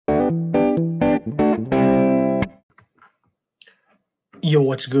Yo,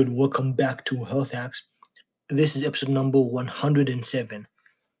 what's good? Welcome back to Health Hacks. This is episode number 107.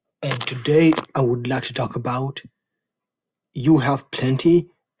 And today I would like to talk about you have plenty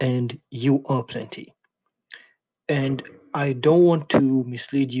and you are plenty. And I don't want to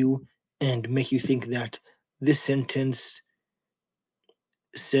mislead you and make you think that this sentence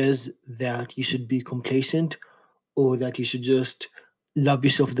says that you should be complacent or that you should just love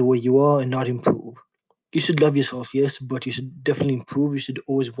yourself the way you are and not improve. You should love yourself, yes, but you should definitely improve. You should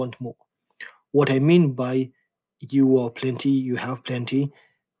always want more. What I mean by you are plenty, you have plenty,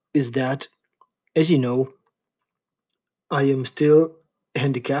 is that, as you know, I am still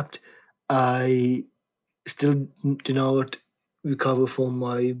handicapped. I still do not recover from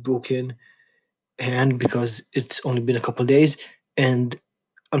my broken hand because it's only been a couple of days, and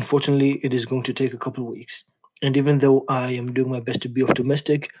unfortunately, it is going to take a couple of weeks. And even though I am doing my best to be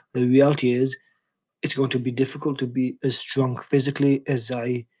optimistic, the reality is it's going to be difficult to be as strong physically as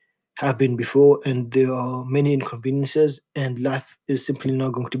I have been before, and there are many inconveniences, and life is simply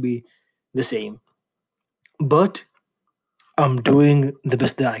not going to be the same. But I'm doing the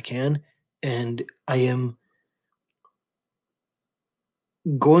best that I can, and I am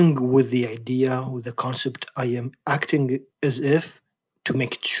going with the idea, with the concept. I am acting as if to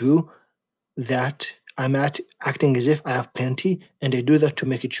make it true that acting as if I have plenty, and I do that to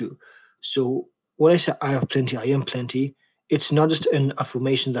make it true. So when I say I have plenty, I am plenty. It's not just an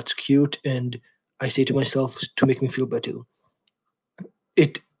affirmation that's cute, and I say to myself to make me feel better.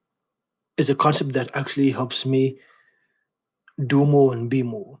 It is a concept that actually helps me do more and be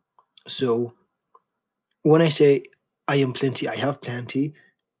more. So when I say I am plenty, I have plenty,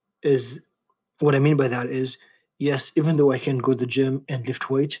 is what I mean by that is yes, even though I can go to the gym and lift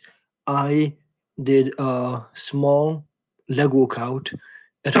weights, I did a small leg workout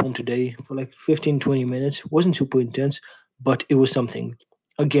at home today for like 15-20 minutes. Wasn't super intense, but it was something.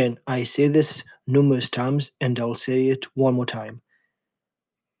 Again, I say this numerous times and I'll say it one more time.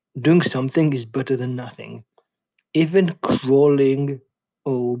 Doing something is better than nothing. Even crawling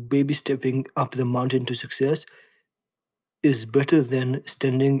or baby stepping up the mountain to success is better than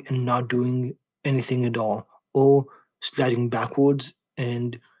standing and not doing anything at all, or sliding backwards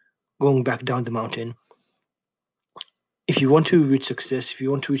and going back down the mountain. If you want to reach success, if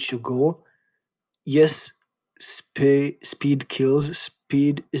you want to reach your goal, yes, speed kills.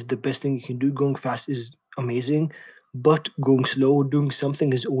 Speed is the best thing you can do. Going fast is amazing, but going slow, doing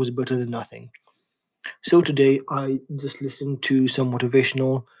something is always better than nothing. So today I just listened to some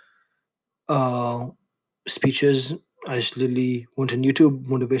motivational uh, speeches. I just literally went on YouTube,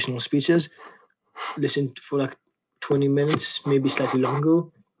 motivational speeches, listened for like 20 minutes, maybe slightly longer.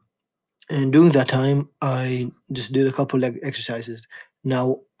 And during that time, I just did a couple leg exercises.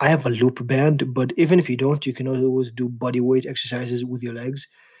 Now, I have a loop band, but even if you don't, you can always do body weight exercises with your legs.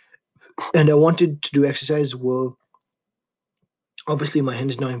 And I wanted to do exercise where obviously my hand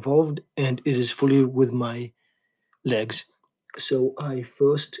is not involved and it is fully with my legs. So I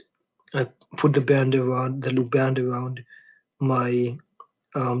put the loop band around my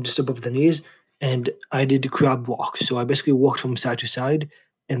just above the knees, and I did crab walk. So I basically walked from side to side,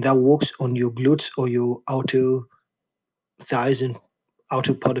 and that works on your glutes or your outer thighs and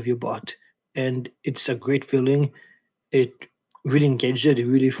outer part of your butt. And it's a great feeling. It really engages it. It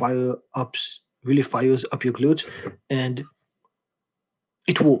really fires up your glutes, and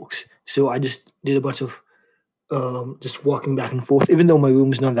it works. So I just did a bunch of just walking back and forth. Even though my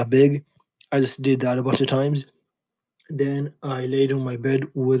room is not that big, I just did that a bunch of times. Then I laid on my bed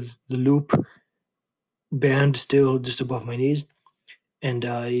with the loop band still just above my knees, and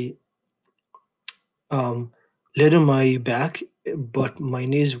I um, laid on my back, but my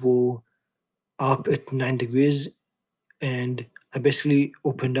knees were up at 9 degrees, and I basically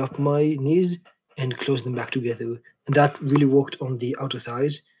opened up my knees and closed them back together, and that really worked on the outer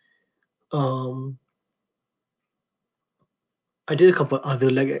thighs. Um, I did a couple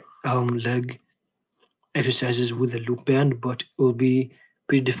other leg exercises with the loop band, but it will be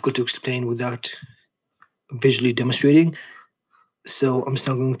pretty difficult to explain without visually demonstrating. So I'm just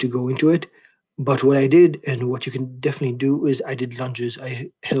not going to go into it. But what I did and what you can definitely do is I did lunges.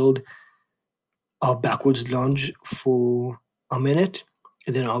 I held a backwards lunge for a minute,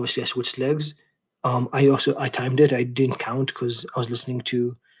 and then obviously I switched legs. I timed it. I didn't count because I was listening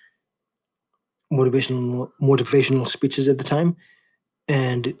to motivational speeches at the time,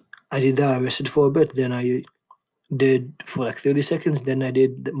 and I did that. I rested for a bit. Then I did for like 30 seconds. Then I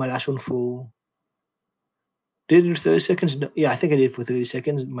did my last one for did I do 30 seconds? No, yeah, I think I did for 30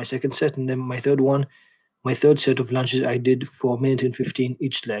 seconds. My second set, and then my third set of lunges, I did for a minute and 15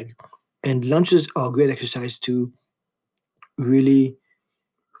 each leg. And lunges are a great exercise to really.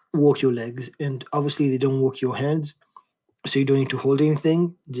 work your legs, and obviously they don't work your hands, so you don't need to hold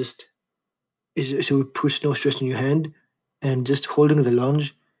anything. Just so it puts no stress on your hand, and just holding the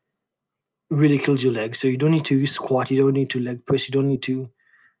lunge really kills your legs. So you don't need to squat, you don't need to leg press, you don't need to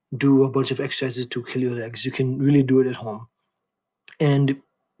do a bunch of exercises to kill your legs. You can really do it at home. And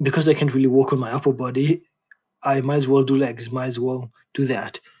because I can't really work on my upper body, I might as well do legs, might as well do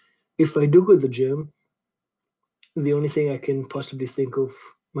that. If I do go to the gym, the only thing I can possibly think of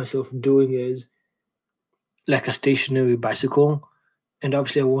myself doing is like a stationary bicycle. And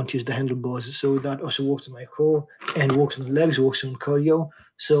obviously, I won't use the handlebars. So that also works on my core and works on the legs, works on cardio.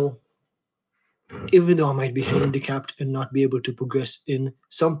 So even though I might be handicapped and not be able to progress in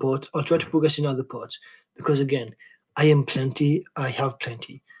some parts, I'll try to progress in other parts. Because again, I am plenty, I have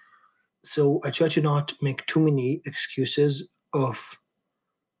plenty. So I try to not make too many excuses of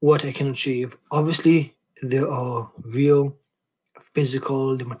what I can achieve. Obviously, there are real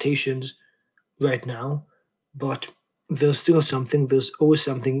physical limitations right now, but there's always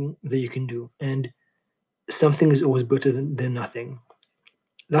something that you can do. And something is always better than nothing.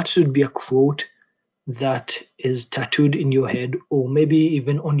 That should be a quote that is tattooed in your head or maybe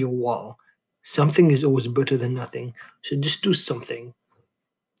even on your wall. Something is always better than nothing. So just do something.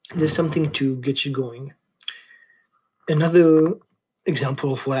 There's something to get you going. Another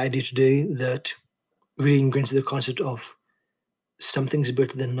example of what I did today that really ingrains the concept of something's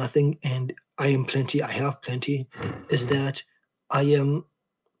better than nothing and I am plenty, I have plenty, is that I am,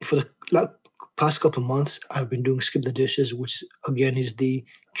 for the past couple of months, I've been doing Skip the Dishes, which again is the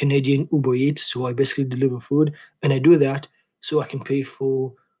Canadian Uber Eats. So I basically deliver food, and I do that so I can pay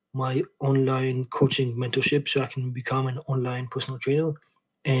for my online coaching mentorship, so I can become an online personal trainer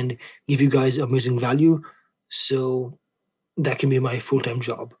and give you guys amazing value. So that can be my full time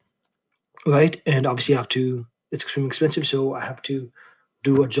job, right? And obviously, I have to. It's extremely expensive, so I have to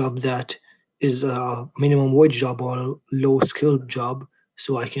do a job that is a minimum wage job or a low skilled job,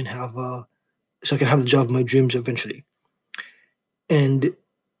 so I can have the job of my dreams eventually. And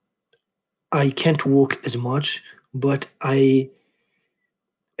I can't walk as much, but I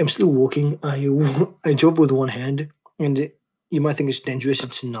am still walking. I drove with one hand, and you might think it's dangerous.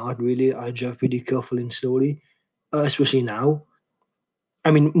 It's not really. I drive pretty carefully and slowly, especially now. I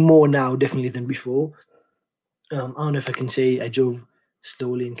mean, more now definitely than before. I don't know if I can say I drove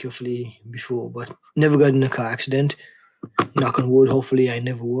slowly and carefully before, but never got in a car accident. Knock on wood. Hopefully, I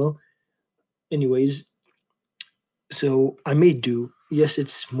never will. Anyways, so I may do. Yes,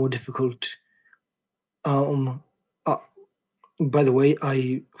 it's more difficult. Um, uh, By the way,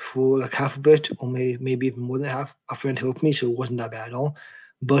 I for like half of it, or maybe even more than half, a friend helped me, so it wasn't that bad at all.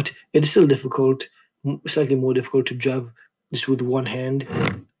 But it is still difficult, slightly more difficult to drive just with one hand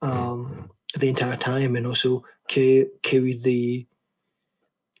the entire time, and also carry the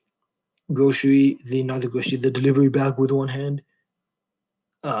not the grocery, the delivery bag with one hand.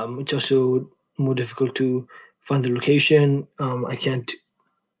 It's also more difficult to find the location. I can't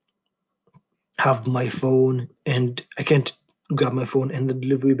have my phone and I can't grab my phone and the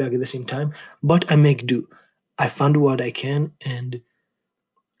delivery bag at the same time, but I make do. I found what I can and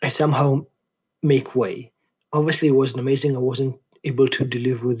I somehow make way. Obviously, it wasn't amazing. I wasn't able to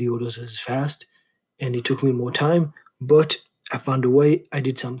deliver the orders as fast and it took me more time, but I found a way. I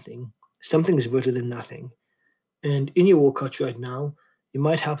did something. Something is better than nothing. And in your workouts right now, you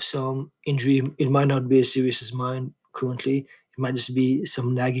might have some injury. It might not be as serious as mine currently. It might just be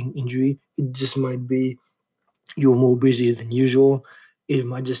some nagging injury. It just might be you're more busy than usual. It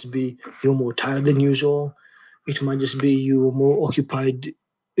might just be you're more tired than usual. It might just be you're more occupied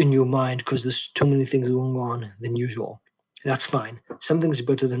in your mind because there's too many things going on than usual. That's fine. Something's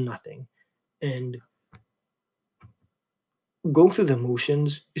better than nothing. And going through the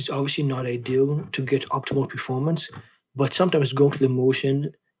motions is obviously not ideal to get optimal performance, but sometimes going through the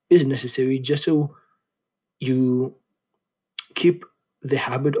motion is necessary just so you keep the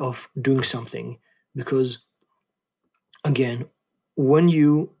habit of doing something. Because again, when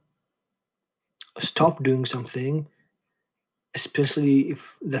you stop doing something, especially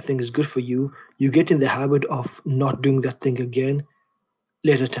if that thing is good for you, you get in the habit of not doing that thing again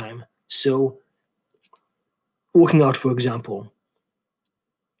later time. So, working out, for example,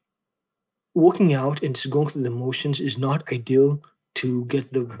 working out and just going through the motions is not ideal to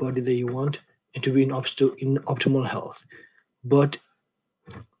get the body that you want and to be in optimal health. But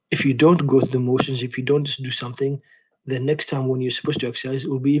if you don't go through the motions, if you don't just do something, the next time when you're supposed to exercise, it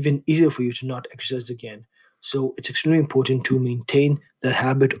will be even easier for you to not exercise again. So it's extremely important to maintain that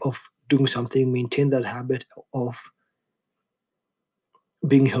habit of doing something, maintain that habit of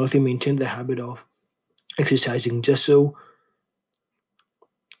being healthy, maintain the habit of exercising just so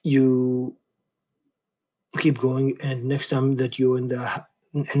you keep going, and next time that you're in the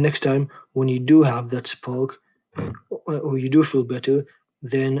and next time when you do have that spark, or you do feel better,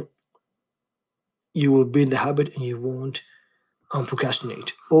 then you will be in the habit and you won't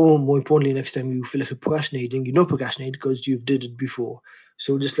procrastinate. Or more importantly, next time you feel like you're procrastinating, you don't procrastinate because you've did it before.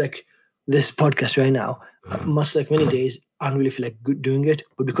 So just like this podcast right now, much like many days, I don't really feel like doing it.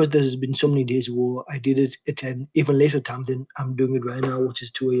 But because there's been so many days where I did it at an even later time than I'm doing it right now, which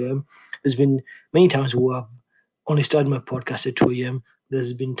is 2 a.m. There's been many times where I've only started my podcast at 2 a.m.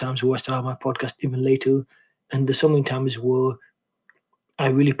 There's been times where I started my podcast even later. And there's so many times where I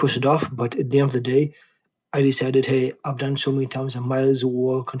really push it off. But at the end of the day, I decided, hey, I've done so many times, I might as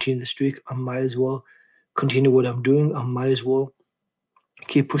well continue the streak. I might as well continue what I'm doing. I might as well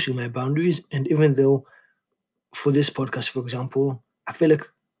keep pushing my boundaries. And even though for this podcast, for example, I feel like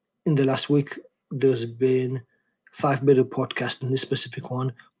in the last week there's been 5 better podcasts than this specific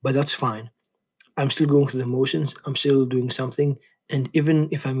one, but that's fine. I'm still going through the motions. I'm still doing something. And even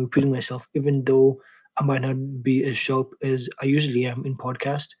if I'm repeating myself, even though I might not be as sharp as I usually am in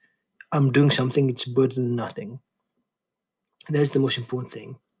podcast, I'm doing something. It's better than nothing. That's the most important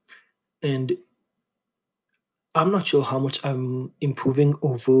thing. And I'm not sure how much I'm improving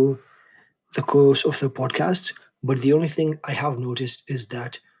over the course of the podcast, but the only thing I have noticed is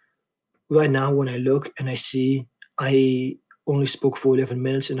that right now when I look and I see I only spoke for 11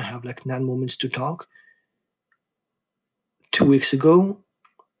 minutes and I have like 9 moments to talk. 2 weeks ago,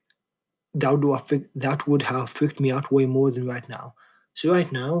 that would have freaked me out way more than right now. So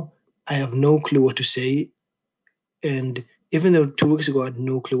right now, I have no clue what to say. And even though 2 weeks ago I had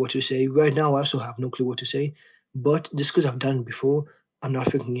no clue what to say, right now I also have no clue what to say. But just because I've done it before, I'm not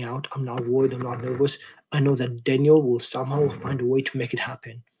freaking out. I'm not worried. I'm not nervous. I know that Daniel will somehow find a way to make it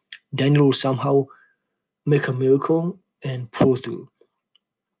happen. Daniel will somehow make a miracle and pull through.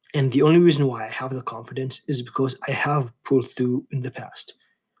 And the only reason why I have the confidence is because I have pulled through in the past.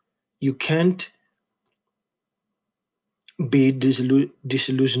 You can't be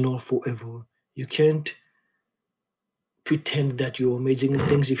disillusional forever. You can't pretend that you're amazing at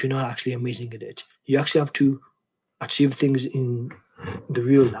things if you're not actually amazing at it. You actually have to achieve things in the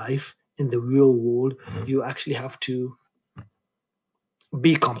real life, in the real world. You actually have to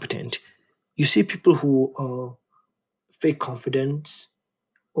be competent. You see people who are fake confidence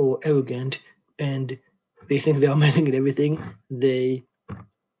or arrogant and they think they're amazing at everything. They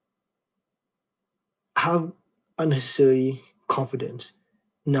have unnecessary confidence.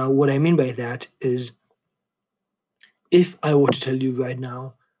 Now, what I mean by that is if I were to tell you right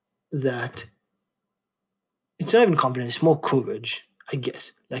now that it's not even confidence, it's more courage, I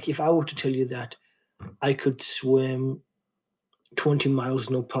guess. Like if I were to tell you that I could swim 20 miles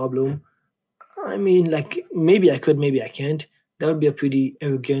no problem, I mean, like maybe I could, maybe I can't. That would be a pretty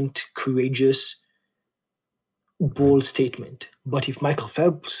arrogant, courageous, bold statement. But if Michael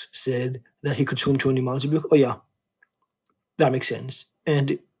Phelps said that he could swim 20 miles, you'd be like, oh yeah, that makes sense.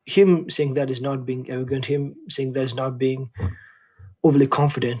 And him saying that is not being arrogant, him saying that is not being overly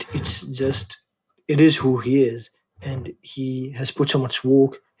confident. It's just, it is who he is. And he has put so much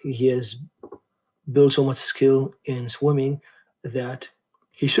work, he has built so much skill in swimming that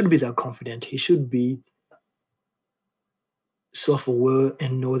he should be that confident. He should be self aware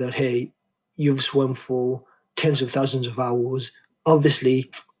and know that, hey, you've swum for tens of thousands of hours.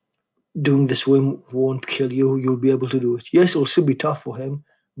 Obviously, doing the swim won't kill you. You'll be able to do it. Yes, it'll still be tough for him,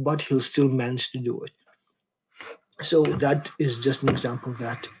 but he'll still manage to do it. So that is just an example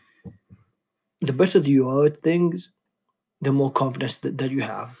that the better that you are at things, the more confidence that you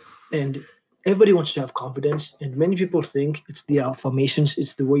have. And everybody wants to have confidence, and many people think it's the affirmations,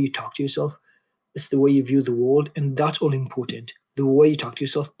 it's the way you talk to yourself, it's the way you view the world, and that's all important. The way you talk to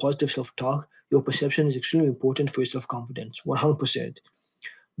yourself, positive self talk, your perception is extremely important for your self confidence, 100%.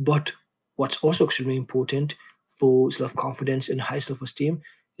 But what's also extremely important for self confidence and high self esteem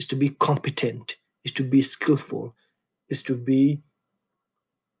is to be competent, is to be skillful, is to be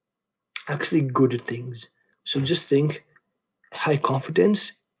actually good at things. So just think high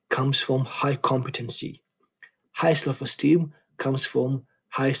confidence comes from high competency, high self esteem comes from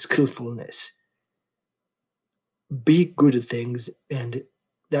high skillfulness. Be good at things, and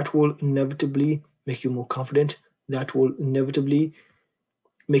that will inevitably make you more confident. That will inevitably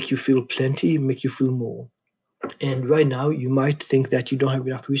make you feel plenty, make you feel more. And right now, you might think that you don't have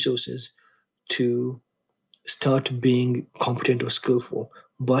enough resources to start being competent or skillful.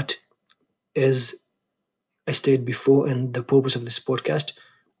 But as I stated before, and the purpose of this podcast,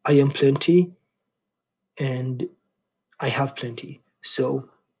 I am plenty and I have plenty. So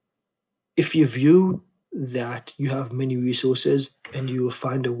if you view that you have many resources and you will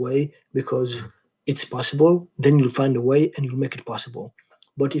find a way because it's possible, then you'll find a way and you'll make it possible.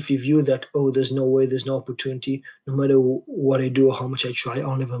 But if you view that, oh, there's no way, there's no opportunity, no matter what I do or how much I try,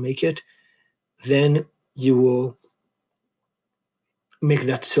 I'll never make it, then you will make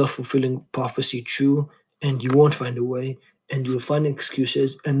that self-fulfilling prophecy true, and you won't find a way, and you'll find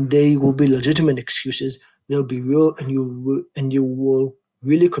excuses, and they will be legitimate excuses. They'll be real, and you will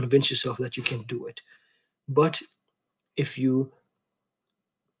really convince yourself that you can do it. But if you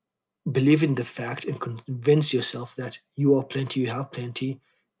believe in the fact and convince yourself that you are plenty, you have plenty,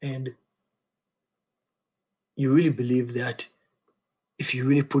 and you really believe that if you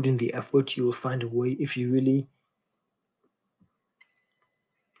really put in the effort, you will find a way. If you really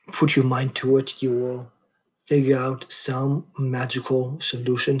put your mind to it, you will figure out some magical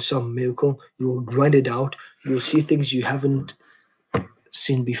solution, some miracle. You will grind it out. You will see things you haven't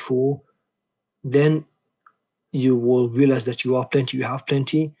seen before. Then you will realize that you are plenty, you have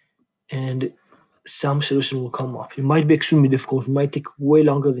plenty, and some solution will come up. It might be extremely difficult, it might take way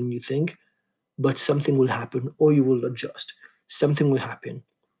longer than you think, but something will happen or you will adjust. Something will happen.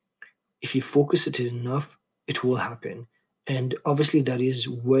 If you focus it enough, it will happen. And obviously, that is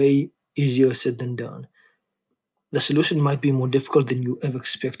way easier said than done. The solution might be more difficult than you ever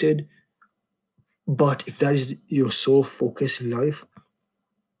expected, but if that is your sole focus in life,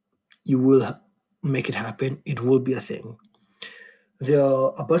 you will make it happen. It will be a thing. There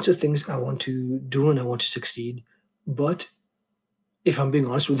are a bunch of things I want to do and I want to succeed, but if I'm being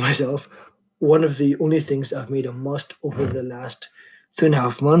honest with myself, one of the only things I've made a must over the last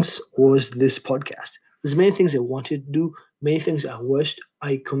 3.5 months was this podcast. There's many things I wanted to do, many things I wished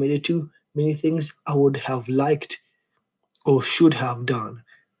I committed to, many things I would have liked or should have done.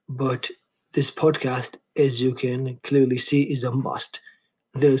 But this podcast, as you can clearly see, is a must.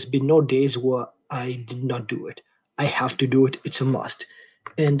 There's been no days where I did not do it. I have to do it, it's a must.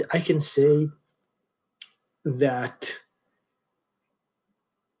 And I can say that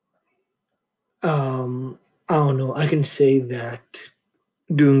I don't know, I can say that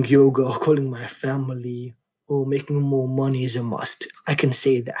doing yoga or calling my family or making more money is a must. I can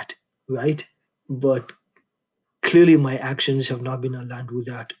say that, right? But clearly my actions have not been aligned with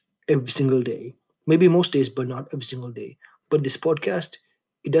that every single day. Maybe most days, but not every single day. But this podcast,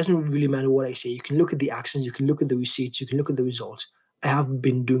 it doesn't really matter what I say. You can look at the actions, you can look at the receipts, you can look at the results. I have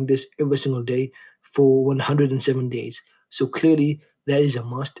been doing this every single day for 107 days. So clearly that is a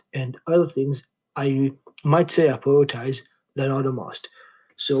must. And other things I might say I prioritize, they're not a must.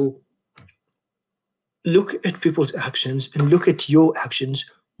 So look at people's actions and look at your actions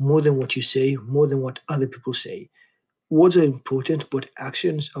more than what you say, more than what other people say. Words are important, but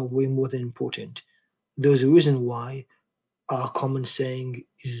actions are way more than important. There's a reason why our common saying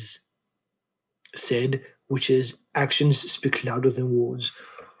is said, which is actions speak louder than words,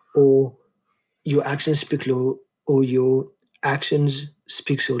 or your actions speak low, or your actions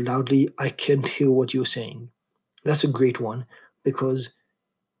speak so loudly I can't hear what you're saying. That's a great one because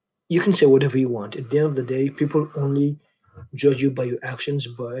you can say whatever you want. At the end of the day, people only judge you by your actions,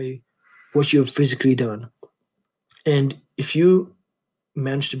 by what you've physically done. And if you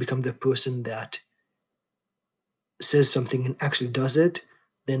manage to become the person that says something and actually does it,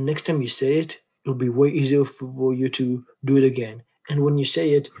 then next time you say it, it'll be way easier for you to do it again. And when you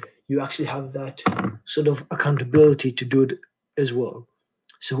say it, you actually have that sort of accountability to do it as well.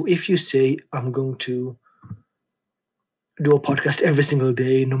 So if you say, I'm going to do a podcast every single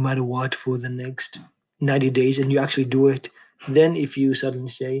day, no matter what, for the next 90 days, and you actually do it, then if you suddenly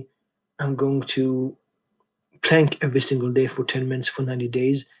say, I'm going to plank every single day for 10 minutes for 90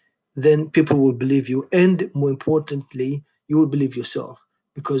 days, then people will believe you. And more importantly, you will believe yourself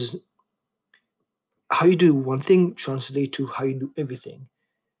because how you do one thing translates to how you do everything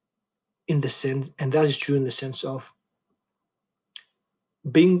in the sense, and that is true in the sense of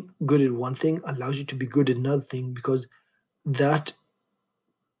being good at one thing allows you to be good at another thing because that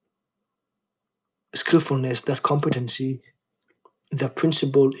skillfulness, that competency, the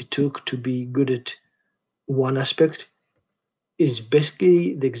principle it took to be good at one aspect is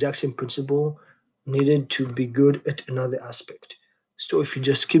basically the exact same principle needed to be good at another aspect. So if you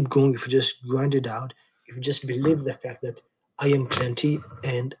just keep going, if you just grind it out, if you just believe the fact that I am plenty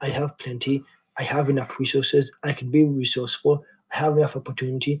and I have plenty, I have enough resources, I can be resourceful, I have enough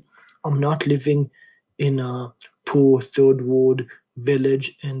opportunity, I'm not living in a poor third world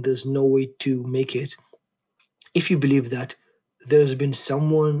village and there's no way to make it. If you believe that there's been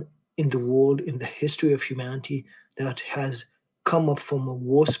someone in the world, in the history of humanity, that has come up from a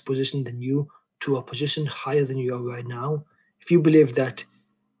worse position than you to a position higher than you are right now, if you believe that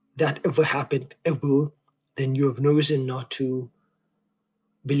that ever happened ever, then you have no reason not to.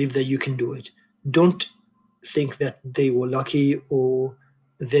 Believe that you can do it. Don't think that they were lucky or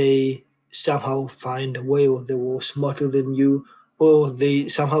they somehow find a way or they were smarter than you or they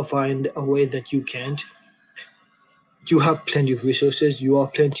somehow find a way that you can't. You have plenty of resources. You are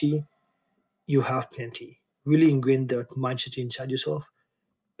plenty. You have plenty. Really ingrain that mindset inside yourself.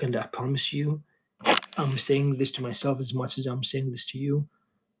 And I promise you, I'm saying this to myself as much as I'm saying this to you.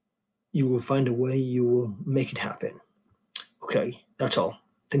 You will find a way. You will make it happen. Okay, that's all.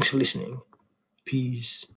 Thanks for listening. Peace.